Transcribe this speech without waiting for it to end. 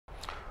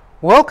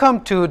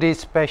Welcome to this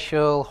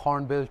special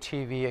Hornbill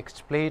TV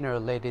explainer,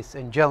 ladies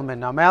and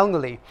gentlemen. I'm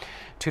Ngullie.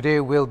 Today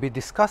we'll be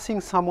discussing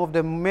some of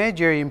the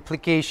major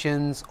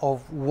implications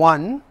of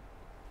one,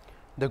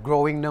 the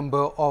growing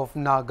number of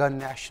Naga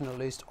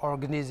nationalist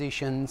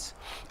organizations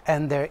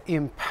and their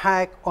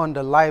impact on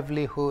the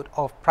livelihood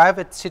of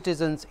private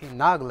citizens in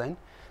Nagaland,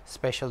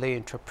 especially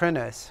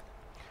entrepreneurs.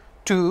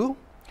 Two,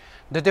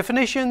 the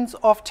definitions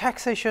of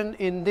taxation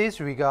in this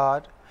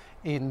regard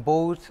in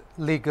both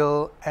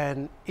legal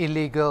and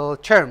illegal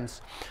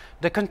terms.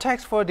 The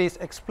context for this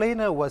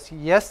explainer was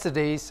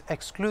yesterday's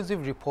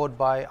exclusive report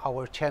by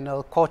our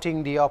channel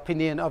quoting the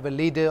opinion of a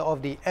leader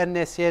of the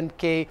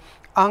NSNK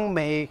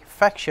Angmei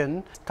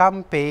faction,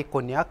 Kampe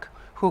Konyak,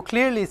 who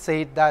clearly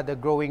said that the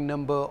growing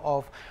number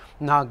of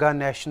Naga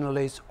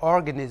nationalist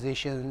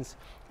organizations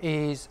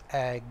is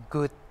a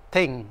good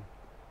thing,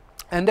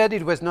 and that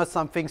it was not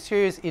something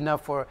serious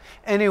enough for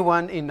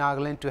anyone in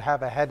Nagaland to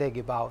have a headache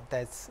about.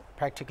 That's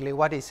practically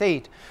what he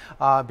said.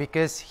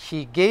 Because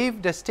he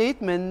gave the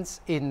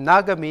statements in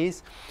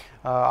Nagamese,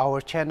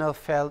 our channel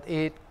felt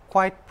it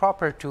quite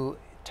proper to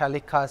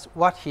telecast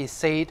what he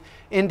said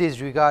in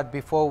this regard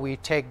before we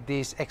take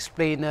this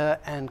explainer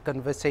and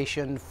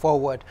conversation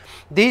forward.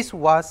 This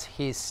was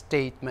his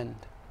statement.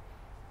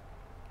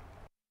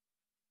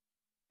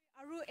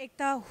 Aru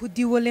ekta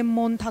hudiwole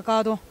mon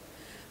thakado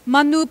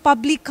manu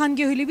public khan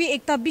ke holibi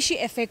ekta bishi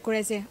effect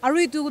korese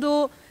aru itu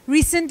do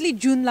recently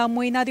June la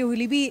moina de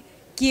holibi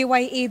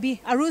KYAB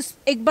aru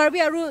ekbar bi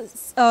aru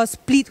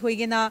split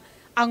hoigena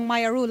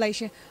angmai aru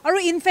laise aru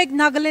in fact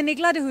Nagaland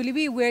ekla de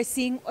holibi we are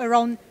seeing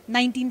around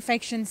 19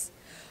 factions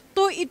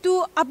to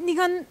itu apni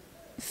khan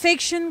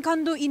faction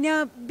khan do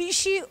ina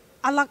bishi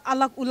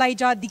alag ulai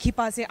ja dikhi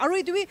pase aru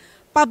itu bi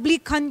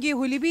public khan ke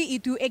holibi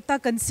itu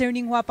ekta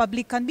concerning hua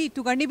public khan bi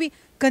itu karne bi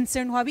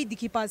concern hua bi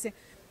dikhi pase.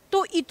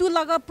 तो इतु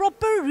लगा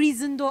proper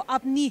reason दो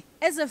अपनी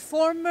as a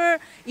former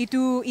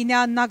इतु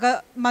इन्या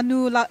नागा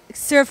मनु ला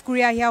serve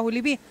कुरिया हिया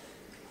होली भी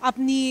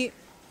अपनी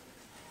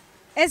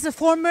as a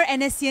former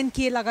NSN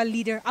के लगा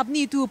leader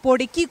अपनी इतु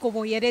पोड़े की को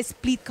वो ये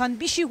split खान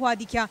बिशी हुआ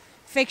दिखा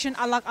faction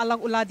अलग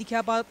अलग उला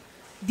दिखा बा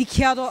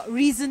दिखा दो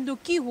reason दो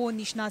की हो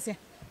निशना से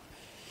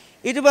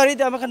इतु बारी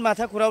तो अमकन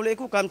माथा कुरावले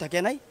को काम था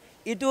क्या नहीं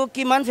इतु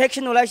किमान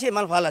faction उला से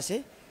माल फाला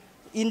से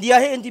इंडिया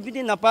है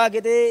इंडिपेंडेंट नपा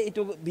के दे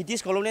इतु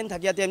ब्रिटिश कॉलोनी था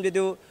क्या टाइम दे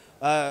दो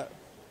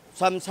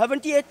some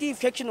 70-80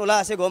 faction ola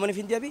ase government of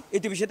India bi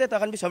itu bishete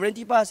takan bi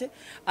sovereignty pa ase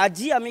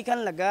aji ami kan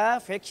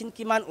laga faction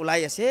kiman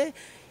ulai ase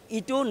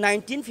itu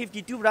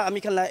 1952 pra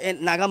ami kan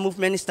Naga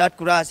movement start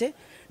kura ase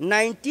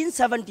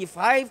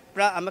 1975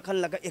 pra ami kan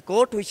laga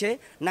accord hoise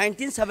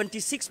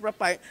 1976 pra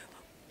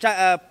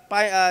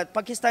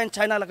Pakistan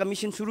China laga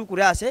mission shuru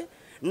kura ase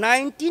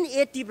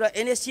 1980 pra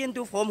NSCN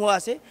to form hua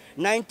ase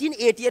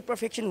 1988 pra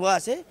faction hua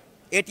ase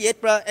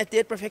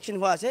 88 perfection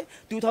हुआ से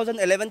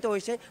 2011 तो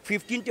होइसे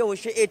 15 तो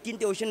होइसे 18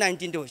 तो होइसे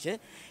 19 तो होइसे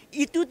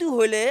इतु तो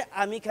होले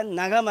आमी खान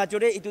नागा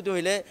माजोरे इतु तो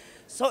होले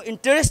so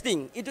interesting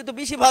इतु तो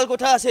बेसी ভাল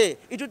কথা আছে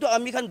इतु तो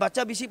आमी खान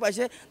बच्चा बेसी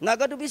पाइसे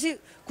नागा तो बेसी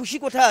खुशी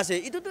কথা আছে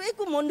इतु तो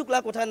एको मन दुखला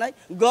কথা নাই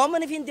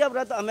गवर्नमेंट ऑफ इंडिया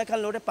ब्रा तो आमी खान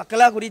लोरे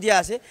पकला करि दिया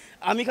আছে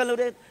आमी खान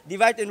लोरे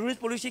डिवाइड एंड रूल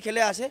पॉलिसी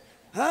खेले আছে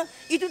हां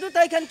इतु तो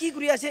ताई खान की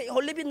करि আছে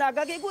होले भी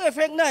नागा के एको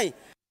इफेक्ट নাই.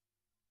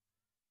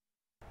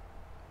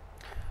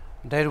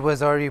 That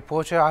was our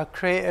reporter,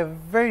 Akre, a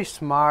very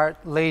smart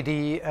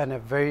lady and a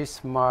very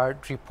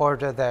smart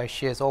reporter that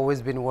she has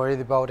always been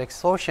worried about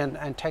extortion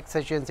and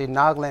taxations in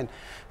Nagaland.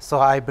 So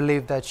I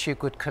believe that she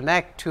could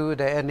connect to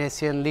the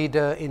NSN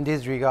leader in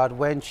this regard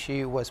when she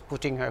was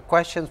putting her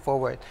questions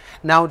forward.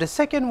 Now, the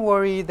second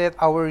worry that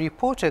our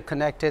reporter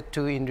connected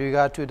to in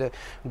regard to the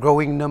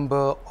growing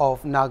number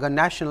of Naga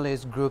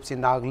nationalist groups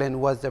in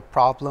Nagaland was the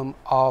problem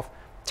of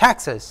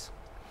taxes.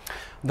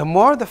 The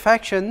more the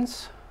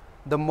factions,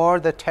 the more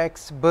the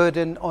tax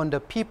burden on the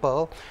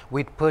people,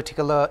 with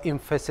particular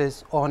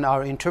emphasis on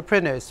our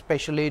entrepreneurs,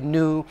 especially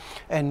new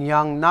and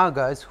young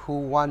Nagas who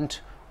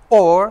want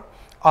or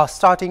are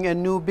starting a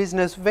new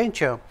business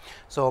venture.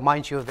 So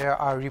mind you, there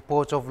are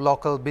reports of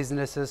local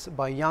businesses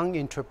by young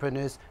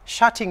entrepreneurs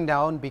shutting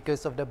down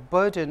because of the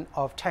burden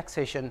of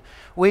taxation,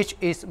 which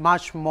is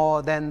much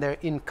more than their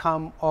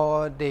income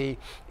or the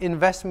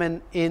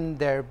investment in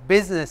their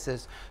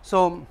businesses.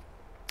 So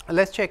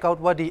let's check out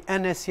what the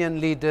NSN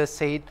leader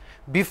said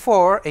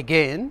before,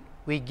 again,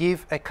 we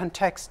give a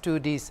context to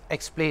this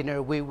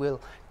explainer. We will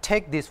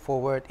take this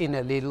forward in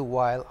a little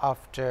while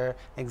after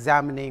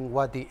examining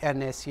what the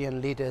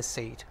NSN leader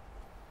said.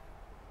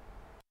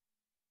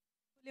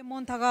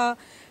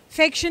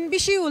 Faction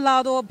bishi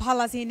ulado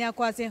bhala se ina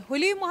kwase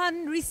holi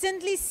mohan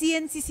recently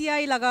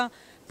CNCCI laga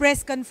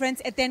press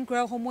conference attend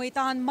kora homoi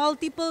tahan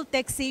multiple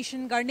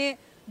taxation garne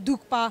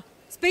dukpa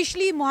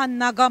especially mohan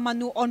Naga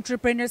manu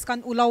entrepreneurs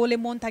kan ulawole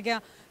mon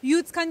thagya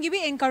youths kan gibi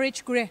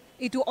encourage kure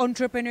itu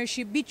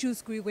entrepreneurship bi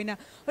choose kuri goina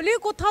holi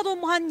kotha do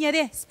mohan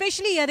yare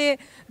especially yare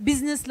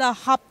business la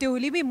hapte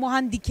holi bi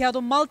mohan dikhya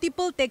do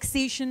multiple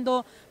taxation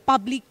do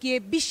public ke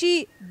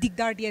bishi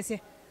digdar diase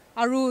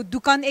aru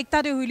dukan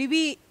ekta de holi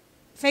bi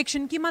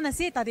faction ki man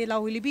ase tade la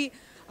holi bi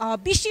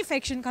bishi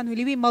faction kan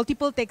huli bi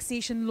multiple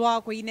taxation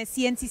law ko ine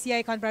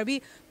CNCCI kan par bi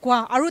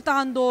kwa aru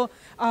tahan do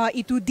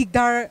itu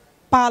digdar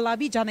pala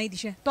bi janai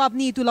dishe to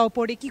apni itu law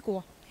pore ki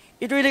ko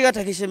itu ilega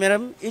thakise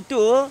madam itu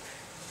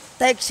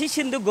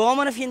taxation do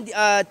government of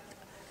India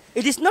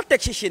it is not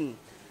taxation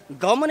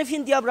government of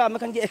India bra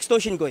amakan ki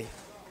extortion koi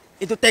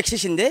itu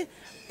taxation de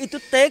itu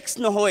tax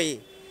no hoy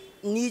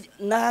ni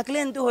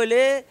Nagaland to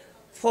hole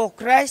for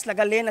Christ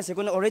laga len ase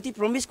kono already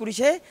promise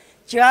kurise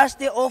charge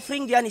the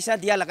offering dia nisa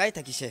dia lagai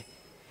thakise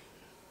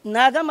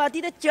Naga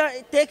mati de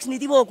tax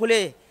niti bo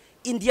kole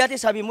India te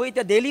sabi moi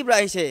ta daily bra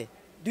ase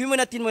 2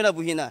 महिना 3 महिना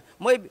बुहिना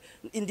moi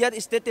India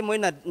state te moi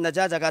na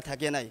ja jaga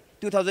thake nai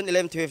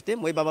 2011 12 te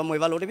moi baba moi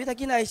balore bi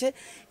thaki na ase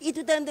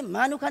itu time te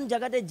manu khan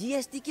jaga te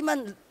GST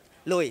kiman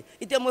loi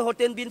itia moi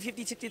hotel bin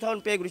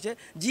 50-60,000 pay kurise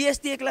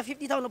GST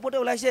 1,50,000 pote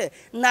olaise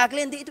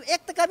Nagaland itu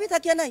 1 taka bi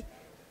thakia nai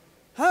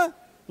ha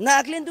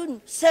Nagaland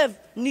tu save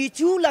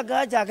nichu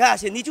laga jaga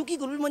ase nichu ki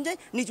gurul mon jai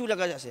nichu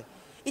laga ase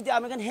ite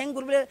amikan hang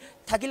gurbe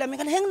thakile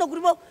amikan hang no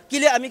gurbo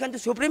kile amikan tu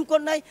supreme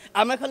court nai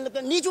amikan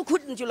nichu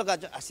khut nichu laga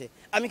ase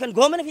amikan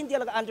government of India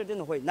laga under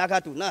no hoi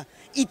naga tu na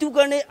itu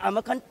karne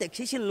amikan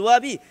taxation law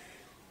bi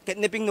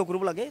kidnapping no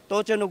gurbo lage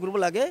torture no gurbo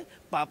lage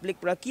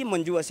public pra ki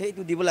manju ase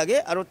itu dibo lage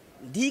aro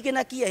di ke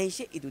na ki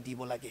ahise itu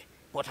dibo lage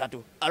kotha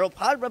tu aro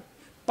phal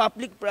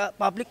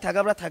public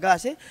thaga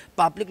ase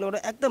public lo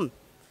ekdom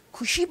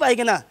khushi pai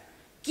ke na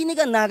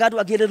kinika naga tu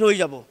agere roi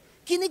jabo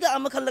kinika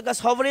amakan laga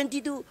sovereignty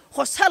tu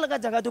hosa laga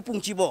jaga tu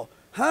pungchibo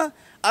ha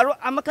aro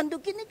amakan tu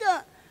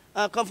kinika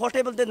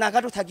comfortable te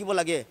naga tu thakibo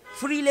lage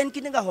free land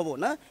kinika hobo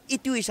na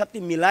itu hisab te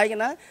milai ke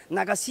na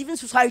naga civil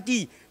society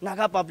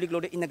naga public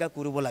lo inaga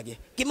kurubo lage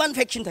kiman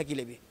faction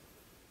thakilebi.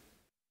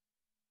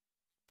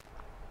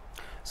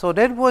 So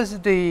that was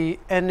the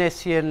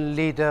NACN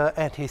leader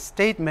and his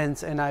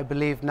statements, and I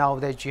believe now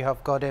that you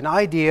have got an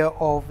idea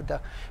of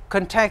the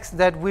context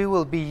that we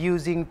will be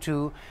using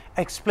to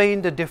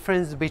explain the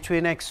difference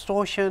between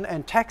extortion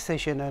and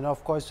taxation. And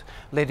of course,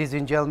 ladies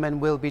and gentlemen,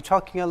 we'll be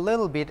talking a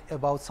little bit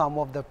about some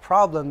of the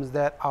problems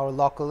that our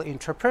local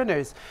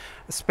entrepreneurs,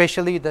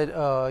 especially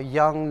the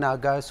young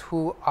Nagas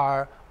who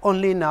are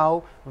only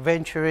now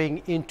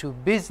venturing into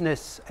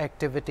business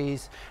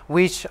activities,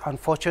 which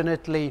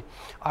unfortunately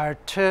are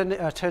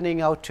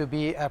turning out to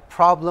be a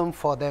problem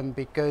for them,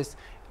 because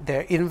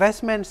their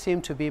investments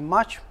seem to be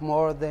much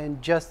more than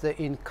just the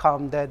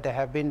income that they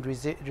have been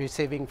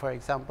receiving, for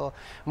example,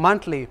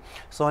 monthly.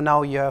 So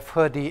now you have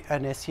heard the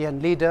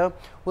NACN leader.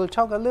 We'll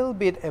talk a little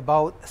bit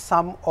about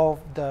some of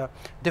the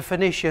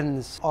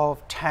definitions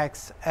of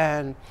tax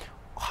and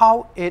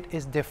how it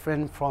is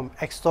different from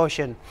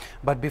extortion.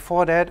 But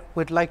before that,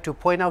 we'd like to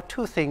point out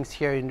two things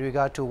here in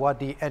regard to what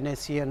the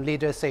NACN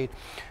leader said.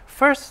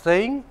 First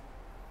thing,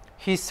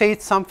 he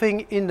said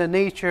something in the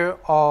nature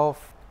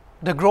of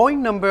the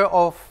growing number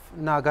of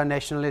Naga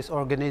nationalist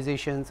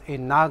organizations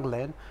in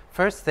Nagaland.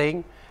 First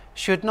thing,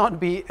 should not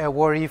be a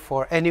worry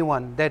for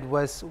anyone. That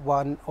was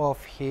one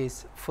of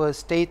his first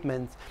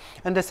statements.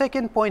 And the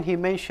second point he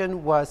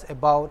mentioned was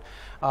about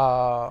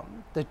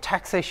the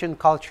taxation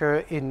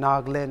culture in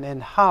Nagaland,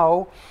 and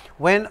how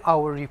when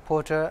our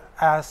reporter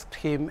asked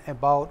him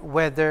about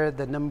whether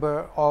the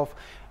number of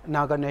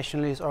Naga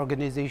nationalist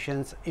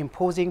organizations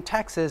imposing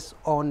taxes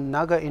on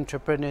Naga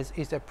entrepreneurs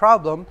is a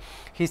problem,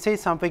 he said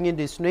something in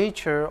this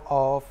nature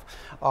of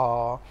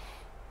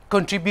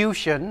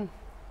contribution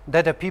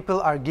that the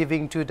people are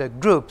giving to the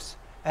groups,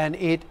 and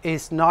it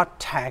is not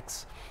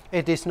tax.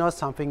 It is not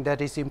something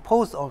that is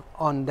imposed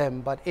on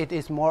them, but it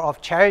is more of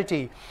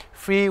charity,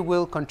 free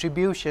will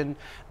contribution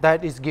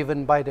that is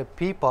given by the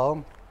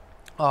people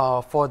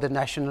for the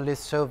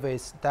nationalist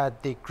service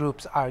that the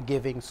groups are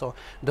giving. So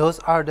those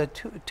are the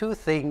two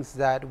things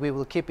that we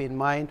will keep in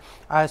mind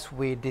as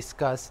we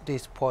discuss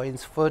these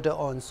points further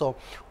on. So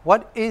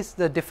what is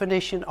the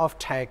definition of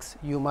tax?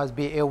 You must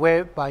be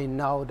aware by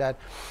now that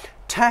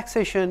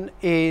taxation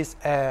is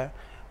a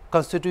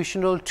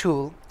constitutional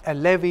tool, a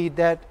levy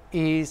that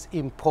is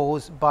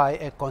imposed by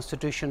a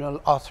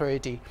constitutional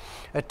authority.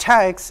 A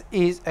tax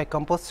is a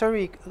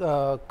compulsory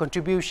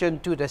contribution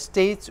to the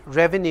state's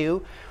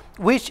revenue,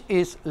 which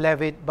is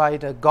levied by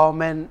the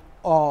government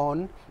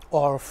on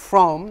or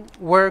from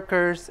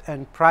workers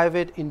and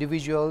private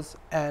individuals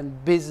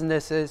and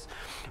businesses,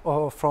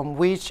 or from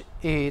which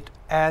it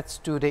adds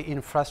to the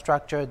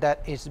infrastructure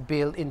that is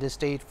built in the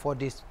state for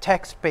these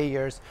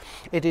taxpayers.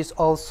 It is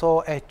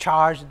also a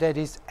charge that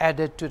is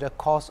added to the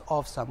cost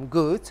of some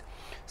goods,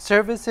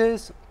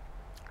 services,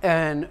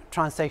 and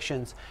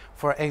transactions.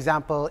 For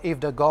example,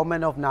 if the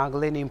government of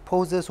Nagaland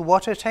imposes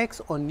water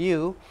tax on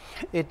you,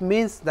 it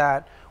means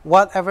that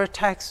whatever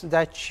tax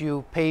that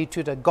you pay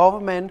to the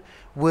government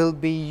will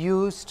be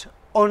used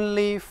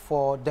only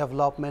for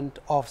development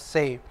of,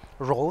 say,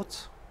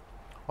 roads,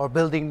 or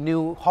building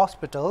new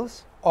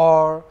hospitals,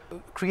 or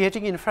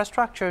creating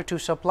infrastructure to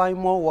supply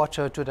more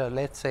water to the,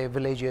 let's say,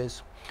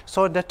 villages.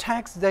 So the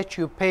tax that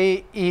you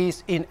pay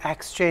is in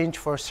exchange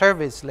for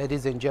service,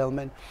 ladies and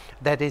gentlemen.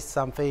 That is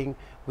something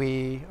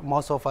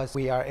most of us,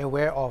 we are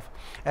aware of.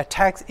 A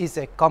tax is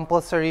a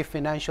compulsory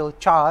financial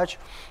charge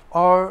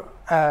or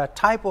a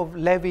type of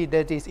levy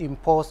that is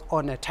imposed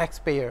on a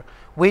taxpayer,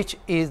 which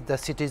is the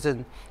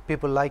citizen,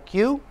 people like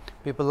you,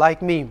 people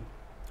like me.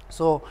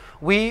 So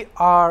we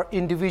are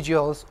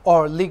individuals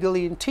or legal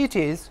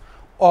entities,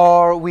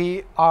 or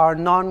we are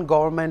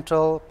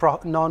non-governmental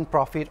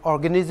non-profit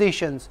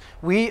organizations.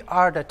 We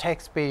are the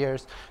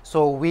taxpayers,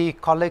 so we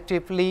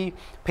collectively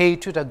pay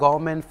to the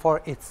government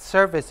for its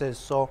services.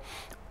 So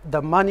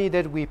the money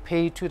that we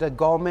pay to the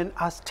government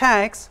as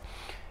tax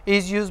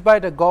is used by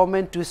the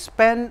government to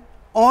spend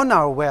on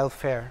our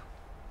welfare,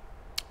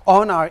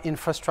 on our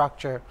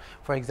infrastructure.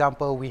 For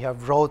example, we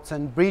have roads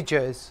and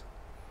bridges.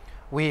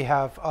 We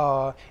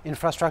have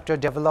infrastructure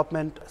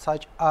development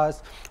such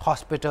as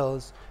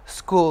hospitals,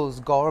 schools,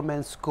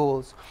 government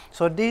schools.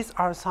 So these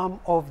are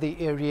some of the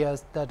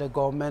areas that the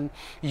government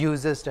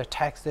uses the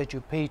tax that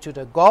you pay to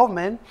the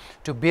government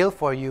to build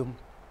for you.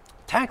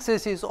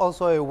 Taxes is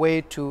also a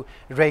way to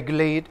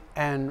regulate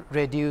and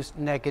reduce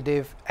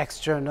negative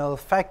external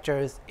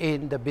factors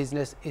in the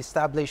business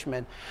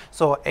establishment.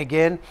 So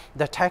again,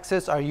 the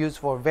taxes are used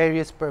for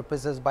various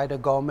purposes by the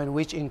government,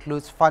 which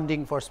includes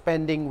funding for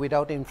spending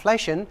without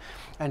inflation,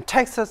 and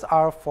taxes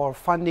are for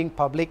funding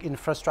public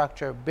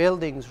infrastructure,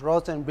 buildings,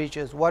 roads and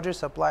bridges, water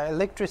supply,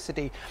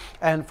 electricity,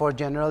 and for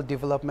general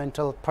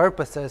developmental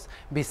purposes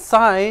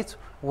besides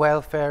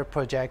welfare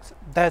projects.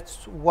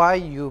 That's why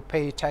you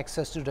pay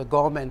taxes to the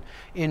government.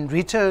 In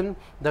return,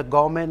 the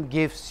government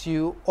gives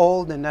you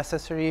all the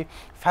necessary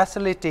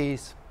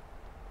facilities,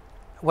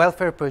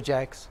 welfare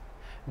projects,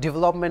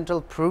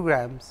 developmental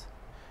programs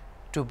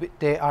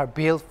they are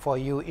built for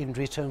you in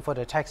return for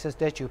the taxes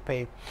that you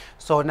pay.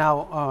 So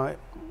now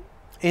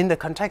in the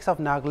context of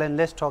Nagaland,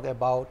 let's talk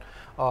about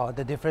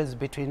the difference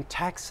between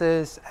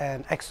taxes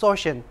and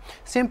extortion.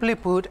 Simply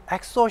put,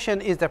 extortion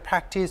is the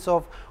practice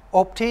of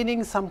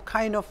obtaining some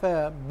kind of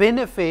a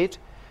benefit,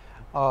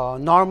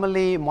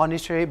 normally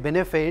monetary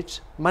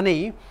benefits,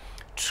 money,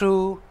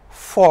 through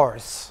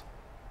force.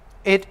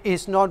 It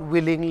is not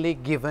willingly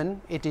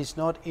given, it is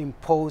not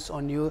imposed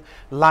on you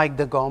like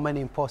the government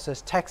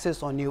imposes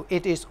taxes on you.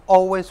 It is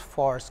always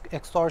forced.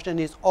 Extortion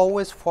is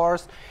always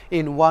forced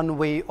in one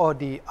way or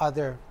the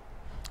other.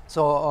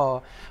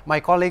 So my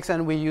colleagues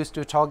and we used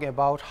to talk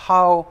about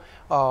how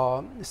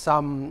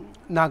some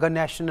Naga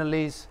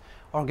nationalist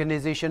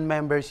organization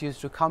members used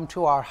to come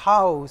to our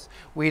house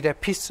with a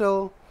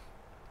pistol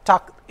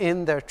tucked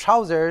in their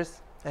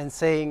trousers and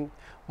saying,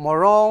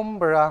 "Morom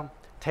bra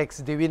tax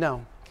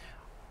divina."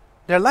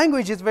 Their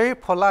language is very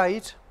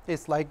polite.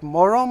 It's like,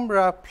 "Morom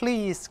bra,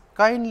 please,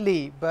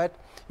 kindly," but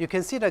you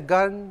can see the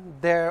gun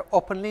there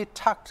openly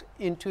tucked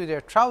into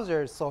their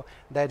trousers. So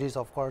that is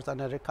of course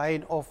another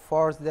kind of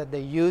force that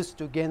they use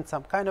to gain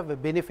some kind of a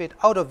benefit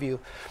out of you.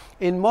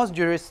 In most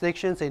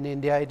jurisdictions in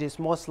India, it is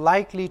most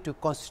likely to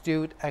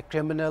constitute a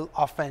criminal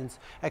offense.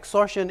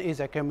 Extortion is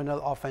a criminal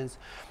offense.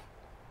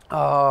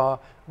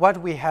 What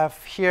we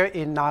have here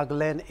in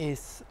Nagaland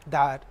is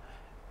that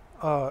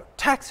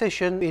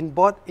taxation in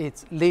both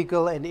its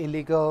legal and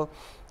illegal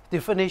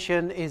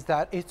definition is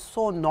that it's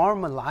so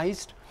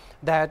normalized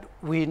that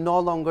we no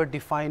longer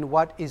define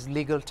what is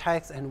legal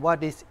tax and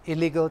what is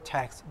illegal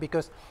tax,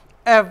 because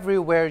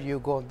everywhere you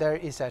go there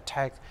is a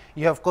tax.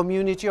 You have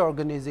community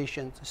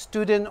organizations,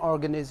 student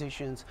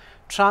organizations,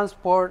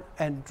 transport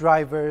and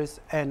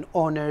drivers and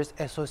owners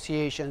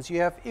associations.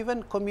 You have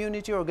even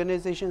community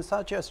organizations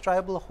such as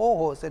tribal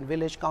ho-hos and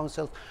village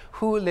councils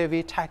who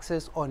levy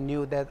taxes on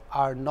you that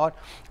are not,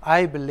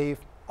 I believe,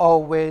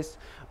 always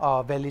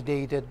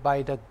validated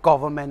by the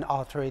government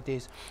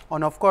authorities.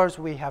 And of course,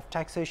 we have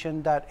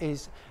taxation that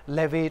is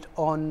levied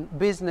on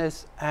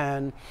business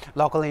and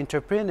local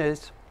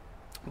entrepreneurs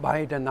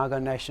by the Naga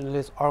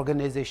nationalist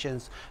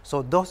organizations.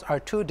 So those are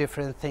two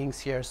different things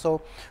here.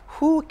 So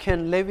who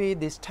can levy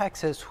these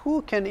taxes?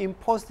 Who can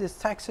impose these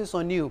taxes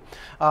on you?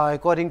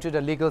 According to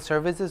the Legal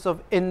Services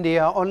of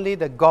India, only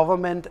the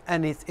government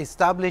and its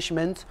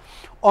establishments,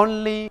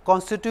 only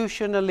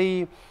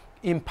constitutionally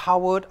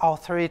empowered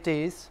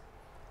authorities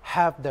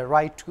have the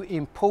right to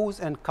impose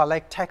and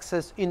collect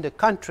taxes in the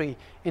country,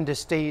 in the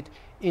state,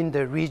 in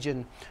the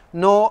region.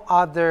 No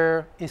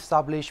other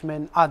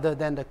establishment other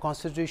than the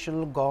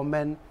constitutional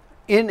government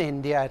in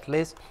India at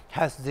least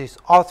has this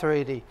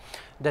authority.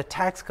 The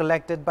tax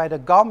collected by the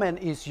government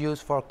is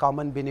used for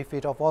common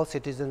benefit of all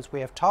citizens. We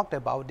have talked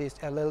about this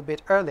a little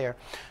bit earlier.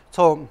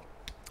 So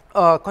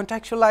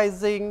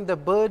contextualizing the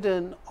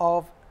burden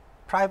of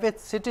private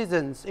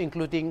citizens,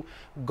 including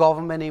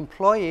government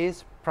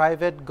employees,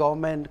 private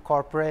government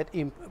corporate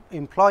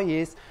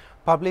employees,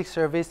 public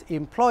service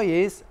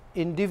employees,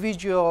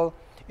 individual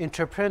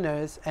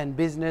entrepreneurs and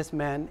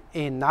businessmen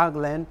in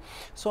Nagaland.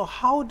 So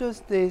how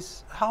does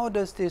this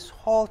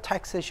whole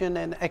taxation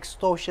and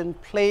extortion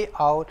play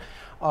out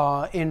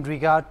in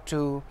regard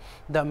to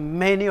the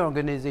many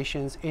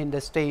organizations in the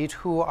state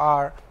who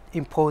are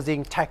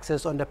imposing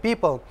taxes on the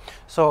people.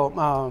 So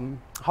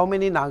how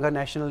many Naga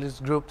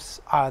nationalist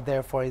groups are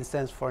there, for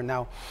instance, for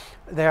now?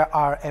 There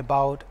are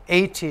about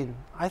 18,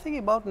 I think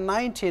about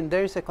 19.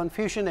 There is a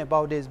confusion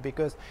about this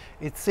because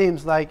it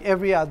seems like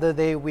every other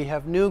day we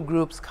have new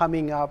groups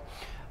coming up,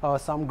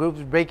 some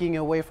groups breaking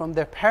away from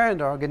their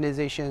parent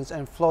organizations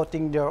and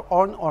floating their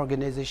own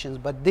organizations.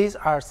 But these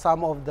are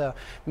some of the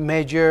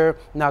major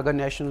Naga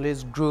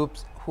nationalist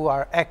groups who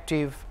are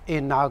active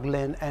in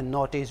Nagaland and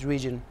Northeast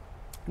region.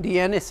 The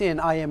NSC and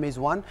IM is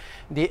one,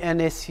 the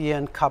NSC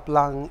and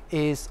Kaplang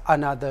is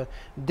another.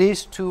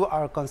 These two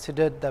are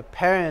considered the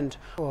parent,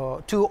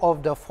 two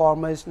of the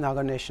foremost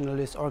Naga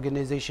nationalist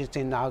organizations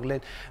in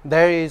Nagaland.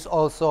 There is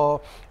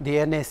also the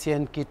NSC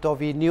and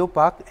Kitovi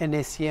Newpak,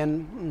 NSC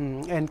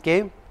and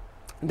NK.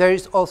 There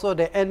is also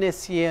the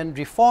NSCN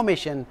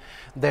Reformation.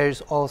 There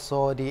is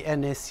also the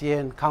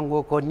NSCN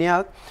Kangwo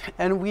Konyak.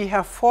 And we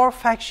have 4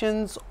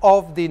 factions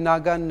of the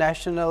Naga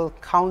National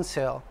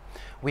Council.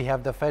 We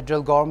have the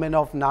federal government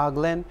of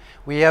Nagaland.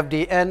 We have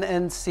the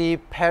NNC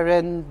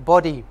parent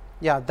body.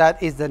 Yeah,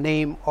 that is the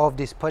name of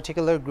this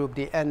particular group,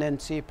 the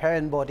NNC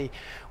parent body.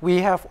 We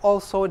have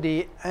also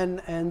the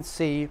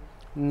NNC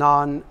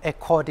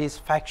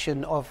non-Accordist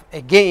faction of,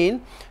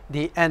 again,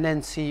 the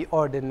NNC,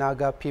 or the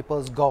Naga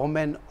People's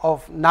Government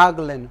of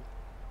Nagaland.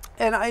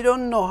 And I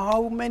don't know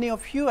how many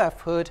of you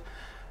have heard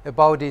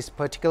about this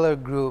particular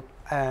group,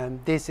 and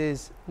this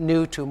is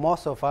new to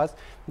most of us.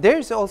 There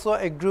is also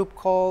a group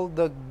called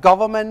the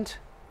Government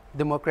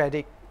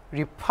Democratic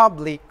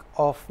Republic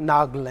of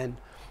Nagaland,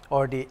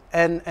 or the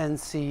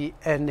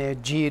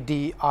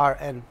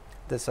NNC-NAGDRN.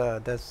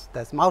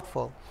 That's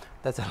mouthful.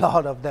 That's a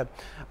lot of them.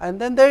 And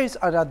then there is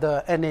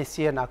another NAC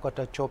and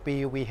Akota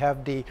Chopi. We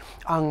have the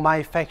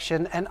Angmai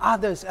faction and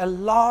others, a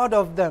lot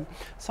of them.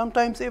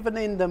 Sometimes even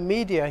in the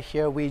media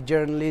here, we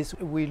journalists,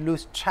 we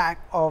lose track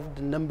of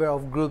the number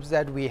of groups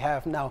that we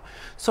have now.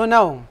 So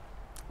now,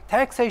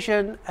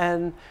 taxation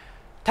then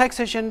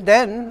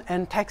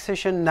and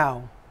taxation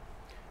now.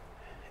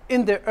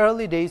 In the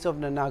early days of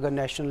the Naga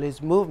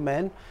nationalist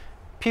movement,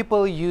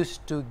 people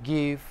used to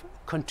give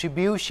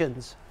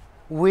contributions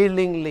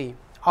willingly,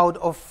 out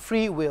of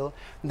free will.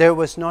 There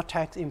was no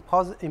tax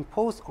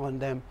imposed on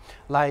them,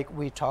 like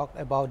we talked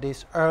about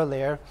this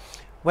earlier.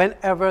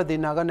 Whenever the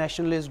Naga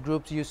nationalist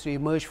groups used to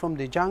emerge from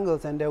the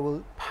jungles and they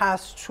will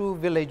pass through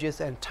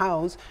villages and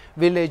towns,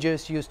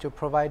 villagers used to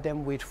provide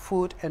them with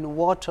food and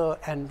water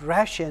and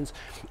rations.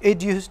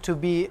 It used to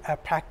be a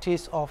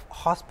practice of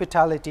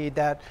hospitality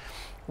that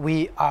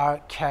we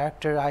are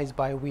characterized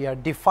by, we are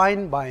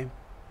defined by.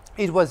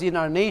 It was in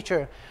our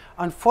nature.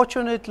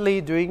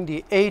 Unfortunately, during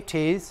the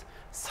 80s,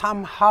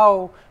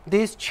 somehow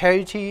this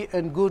charity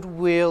and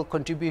goodwill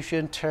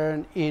contribution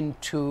turned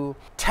into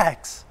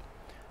tax.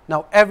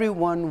 Now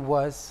everyone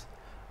was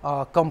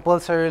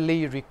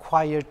compulsorily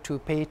required to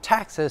pay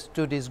taxes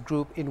to this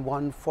group in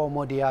one form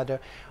or the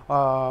other.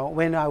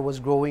 When I was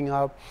growing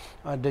up,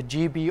 the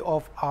GB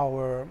of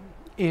our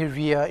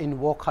area in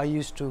Woka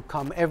used to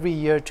come every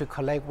year to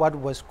collect what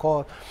was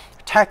called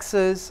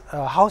taxes,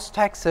 house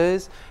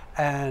taxes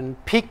and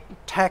pig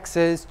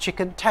taxes,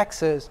 chicken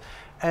taxes.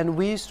 And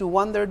we used to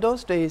wonder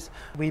those days,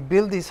 we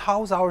built this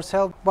house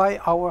ourselves by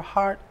our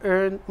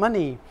hard-earned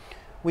money.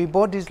 We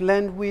bought this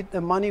land with the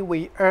money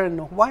we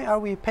earned. Why are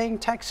we paying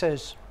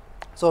taxes?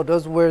 So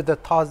those were the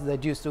thoughts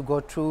that used to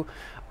go through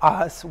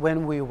us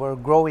when we were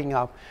growing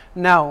up.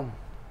 Now,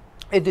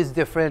 it is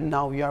different.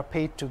 Now we are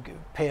paid to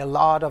pay a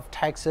lot of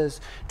taxes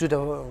to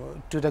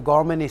the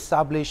government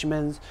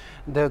establishments.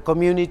 The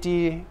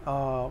community,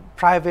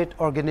 private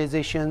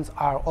organizations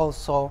are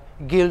also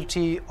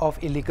guilty of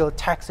illegal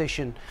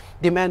taxation,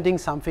 demanding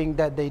something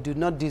that they do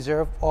not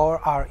deserve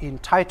or are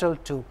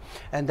entitled to.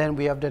 And then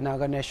we have the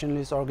Naga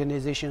nationalist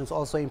organizations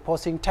also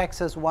imposing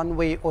taxes one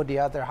way or the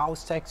other: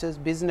 house taxes,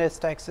 business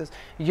taxes,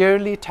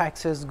 yearly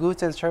taxes,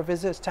 goods and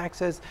services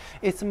taxes.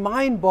 It's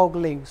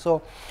mind-boggling.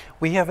 So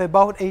we have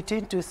about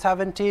 18 to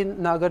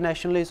 17 Naga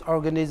nationalist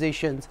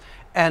organizations,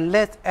 and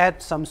let's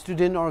add some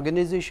student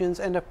organizations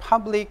and the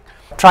public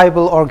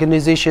tribal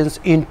organizations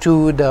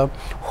into the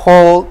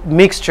whole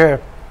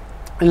mixture.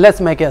 Let's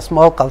make a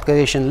small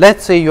calculation.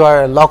 Let's say you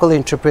are a local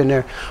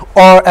entrepreneur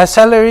or a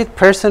salaried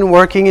person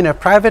working in a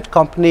private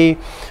company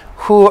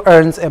who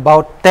earns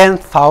about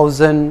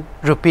 10,000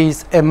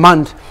 rupees a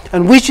month,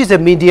 and which is a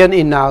median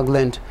in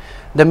Nagaland.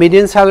 The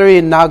median salary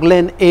in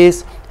Nagaland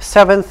is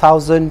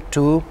 7,000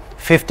 to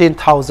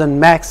 15,000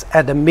 max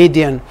at the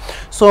median.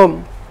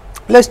 So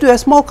let's do a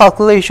small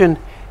calculation.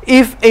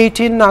 If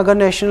 18 Naga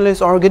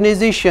nationalist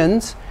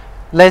organizations,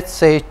 let's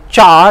say,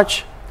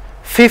 charge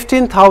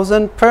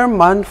 15,000 per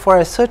month for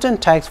a certain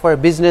tax for a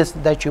business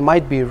that you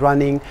might be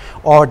running,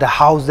 or the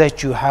house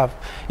that you have,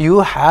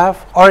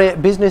 or a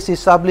business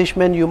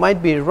establishment you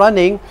might be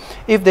running,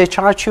 if they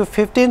charge you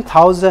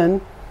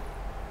 15,000,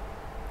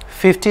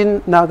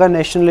 15 Naga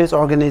nationalist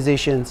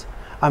organizations,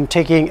 I'm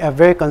taking a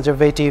very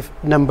conservative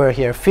number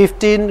here,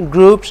 15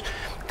 groups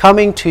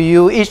coming to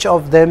you, each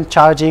of them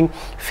charging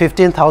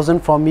 15,000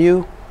 from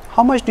you,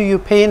 how much do you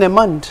pay in a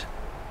month?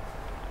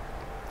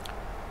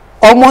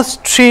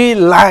 almost 3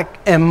 lakh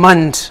a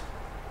month.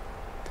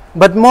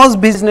 But most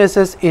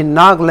businesses in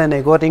Nagaland,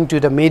 according to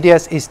the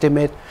media's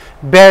estimate,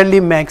 barely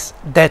makes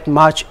that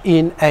much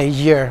in a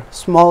year.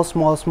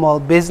 Small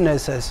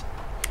businesses.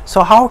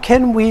 So how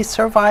can we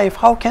survive?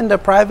 How can the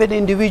private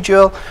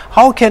individual,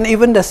 how can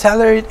even the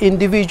salaried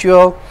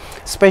individual,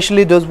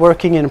 especially those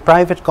working in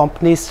private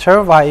companies,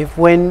 survive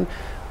when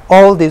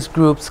all these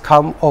groups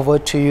come over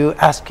to you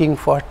asking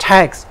for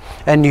tax?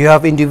 And you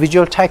have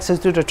individual taxes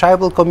to the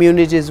tribal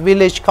communities,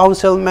 village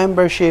council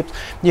memberships,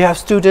 you have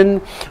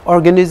student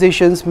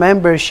organizations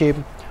membership.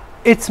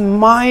 It's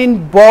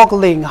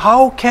mind-boggling.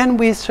 How can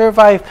we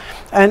survive?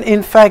 And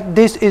in fact,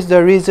 this is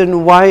the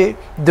reason why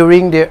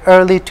during the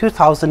early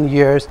 2000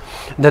 years,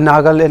 the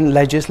Nagaland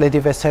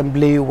Legislative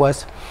Assembly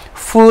was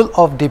full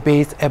of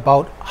debates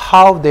about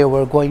how they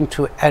were going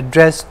to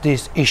address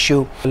this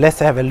issue. Let's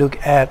have a look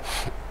at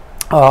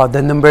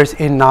the numbers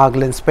in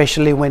Nagaland,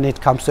 especially when it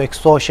comes to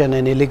extortion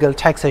and illegal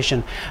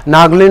taxation.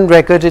 Nagaland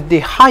recorded the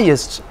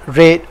highest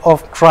rate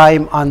of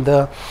crime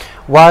under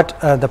what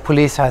the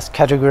police has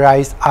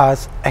categorized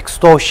as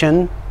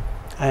extortion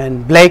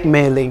and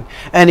blackmailing.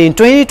 And in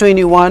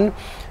 2021,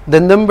 the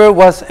number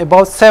was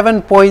about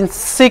 7.6%,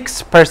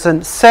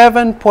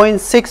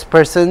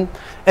 7.6%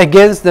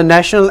 against the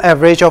national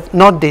average of,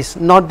 not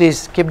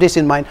this, keep this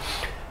in mind.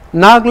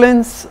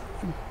 Nagaland's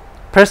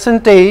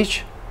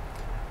percentage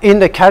in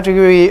the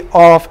category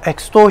of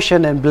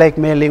extortion and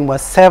blackmailing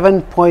was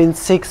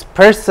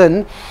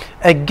 7.6%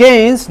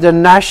 against the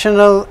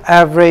national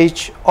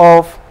average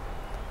of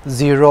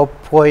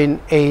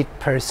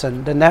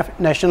 0.8%. The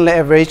national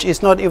average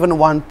is not even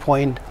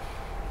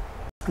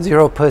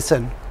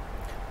 1.0%,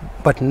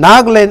 but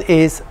Nagaland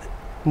is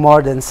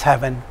more than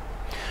 7.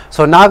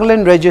 So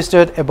Nagaland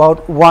registered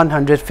about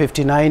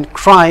 159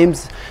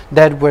 crimes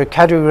that were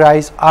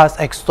categorized as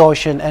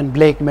extortion and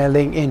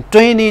blackmailing in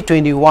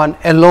 2021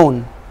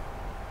 alone.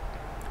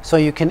 So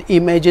you can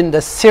imagine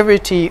the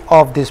severity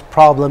of this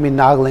problem in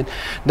Nagaland.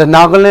 The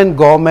Nagaland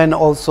government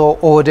also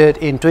ordered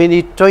in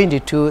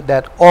 2022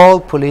 that all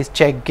police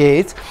check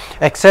gates,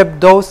 except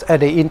those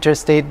at the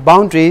interstate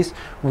boundaries,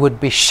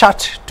 would be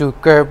shut to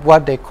curb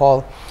what they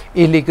call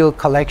illegal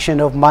collection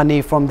of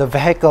money from the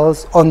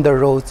vehicles on the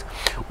roads.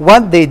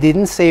 What they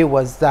didn't say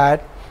was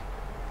that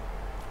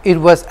it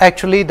was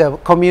actually the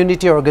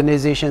community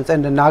organizations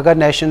and the Naga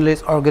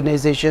nationalist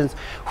organizations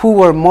who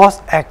were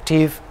most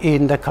active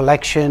in the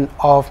collection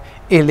of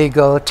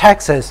illegal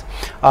taxes.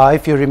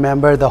 If you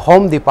remember, the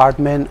Home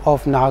Department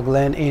of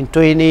Nagaland in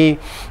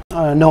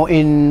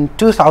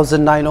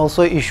 2009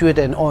 also issued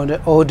an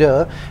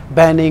order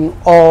banning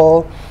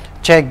all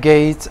check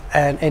gates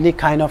and any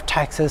kind of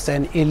taxes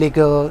and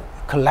illegal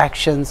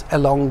collections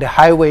along the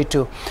highway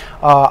too.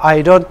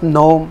 I don't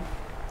know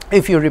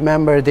if you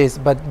remember this,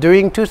 but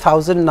during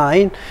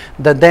 2009,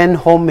 the then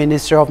Home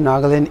Minister of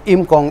Nagaland,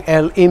 Imkong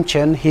L.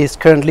 Imchen, he is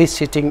currently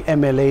sitting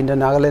MLA in the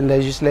Nagaland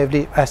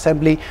Legislative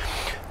Assembly,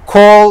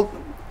 called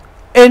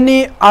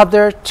any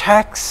other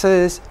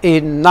taxes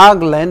in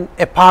Nagaland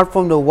apart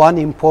from the one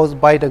imposed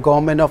by the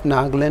government of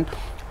Nagaland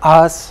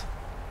as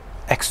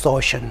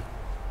extortion.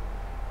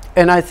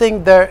 And I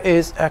think there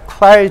is a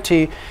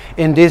clarity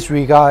in this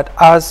regard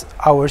as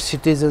our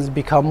citizens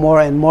become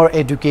more and more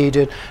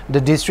educated.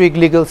 The district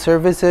legal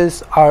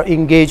services are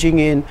engaging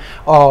in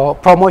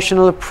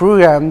promotional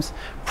programs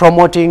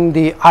promoting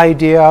the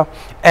idea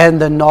and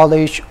the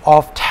knowledge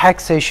of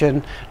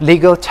taxation,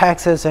 legal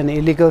taxes and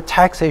illegal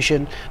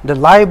taxation, the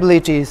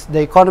liabilities, the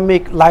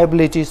economic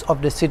liabilities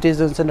of the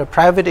citizens and the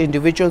private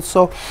individuals.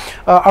 So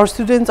our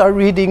students are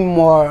reading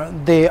more,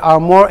 they are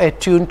more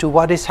attuned to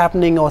what is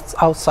happening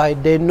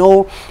outside. They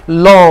know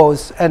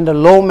laws and the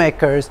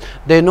lawmakers,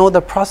 they know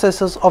the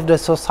processes of the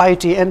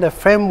society and the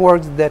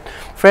frameworks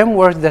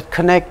that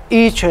connect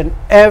each and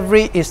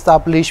every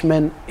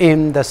establishment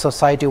in the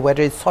society,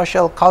 whether it's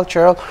social,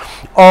 cultural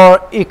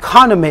or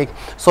economic.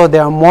 So they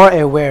are more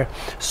aware.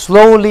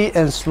 Slowly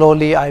and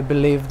slowly, I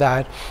believe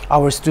that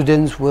our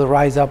students will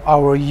rise up,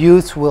 our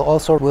youth will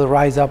also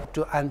rise up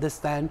to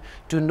understand,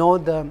 to know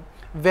the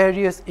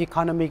various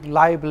economic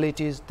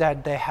liabilities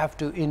that they have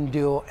to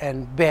endure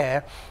and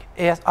bear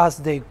as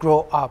they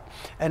grow up.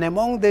 And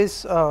among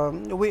this,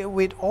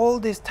 with all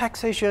this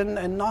taxation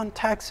and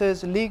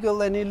non-taxes,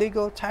 legal and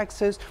illegal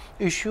taxes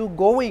issue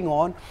going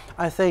on,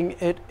 I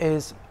think it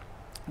is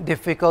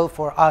difficult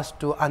for us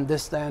to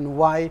understand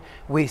why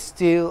we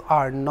still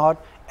are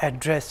not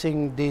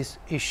addressing this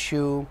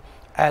issue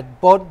at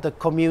both the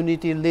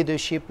community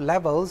leadership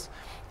levels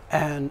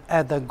and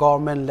at the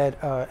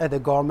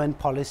government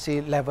policy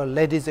level.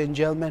 Ladies and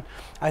gentlemen,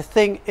 I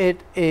think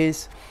it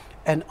is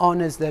an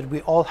onus that we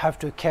all have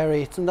to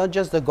carry. It's not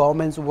just the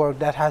government's work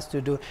that has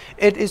to do.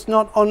 It is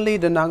not only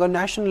the Naga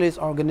nationalist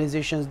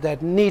organizations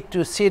that need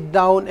to sit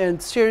down and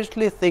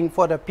seriously think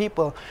for the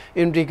people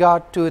in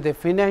regard to the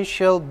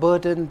financial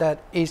burden that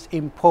is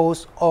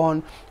imposed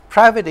on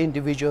private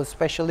individuals,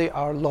 especially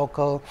our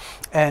local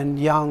and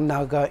young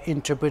Naga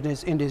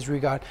entrepreneurs in this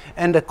regard.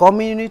 And the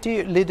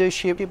community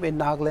leadership in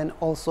Nagaland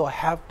also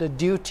have the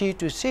duty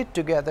to sit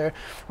together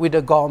with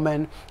the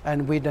government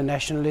and with the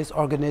nationalist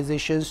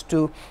organizations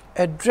to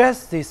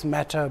address this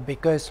matter,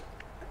 because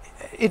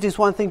it is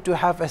one thing to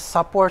have a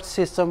support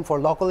system for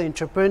local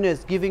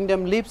entrepreneurs, giving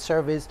them lip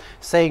service,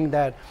 saying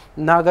that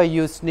Naga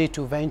youths need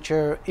to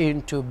venture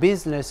into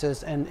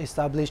businesses and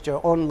establish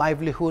their own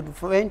livelihood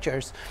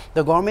ventures.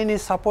 The government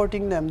is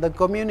supporting them, the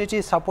community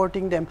is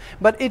supporting them,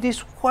 but it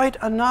is quite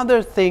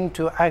another thing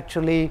to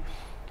actually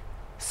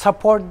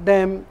support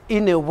them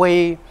in a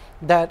way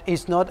that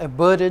is not a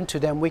burden to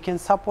them. We can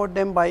support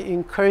them by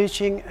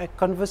encouraging a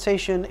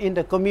conversation in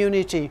the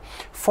community,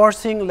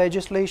 forcing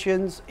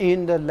legislations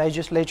in the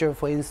legislature,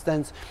 for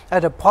instance,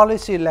 at a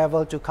policy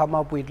level to come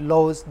up with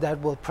laws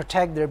that will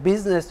protect their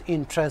business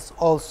interests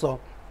also.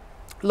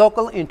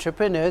 Local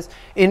entrepreneurs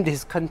in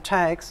this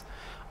context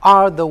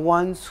are the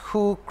ones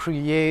who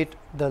create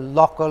the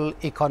local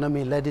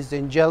economy, ladies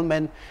and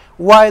gentlemen,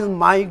 while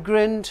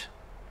migrant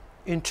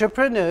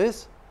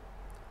entrepreneurs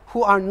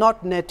who are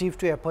not native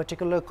to a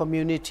particular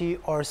community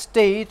or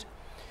state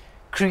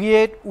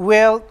create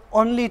wealth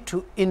only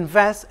to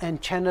invest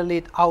and channel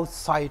it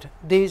outside.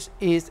 This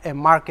is a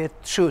market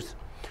truth.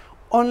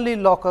 Only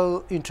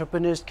local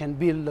entrepreneurs can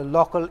build the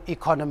local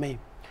economy,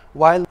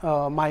 while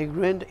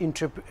migrant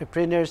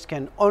entrepreneurs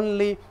can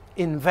only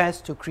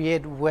invest to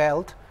create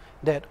wealth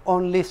that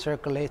only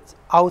circulates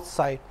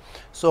outside.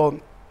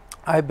 So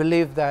I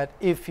believe that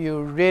if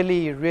you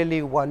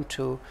really want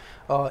to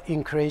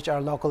encourage our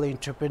local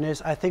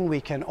entrepreneurs, I think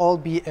we can all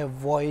be a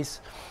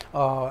voice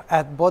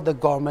at both the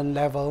government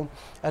level,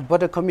 at both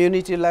the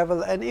community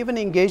level, and even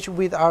engage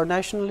with our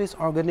nationalist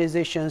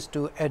organizations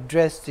to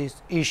address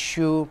this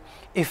issue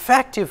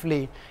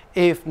effectively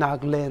if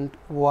Nagaland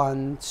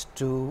wants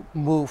to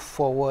move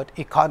forward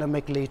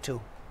economically too.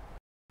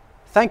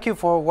 Thank you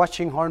for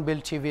watching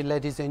Hornbill TV,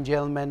 ladies and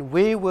gentlemen.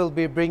 We will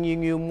be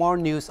bringing you more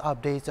news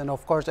updates and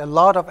of course a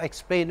lot of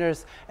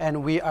explainers,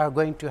 and we are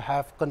going to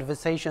have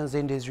conversations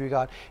in this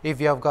regard.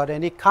 If you have got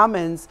any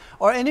comments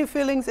or any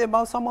feelings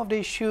about some of the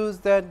issues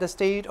that the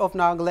state of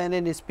Nagaland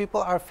and its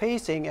people are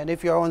facing, and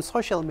if you are on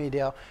social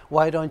media,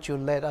 why don't you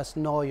let us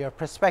know your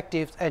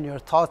perspectives and your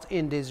thoughts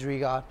in this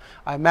regard.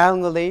 I'm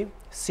Ngullie.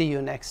 See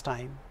you next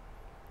time.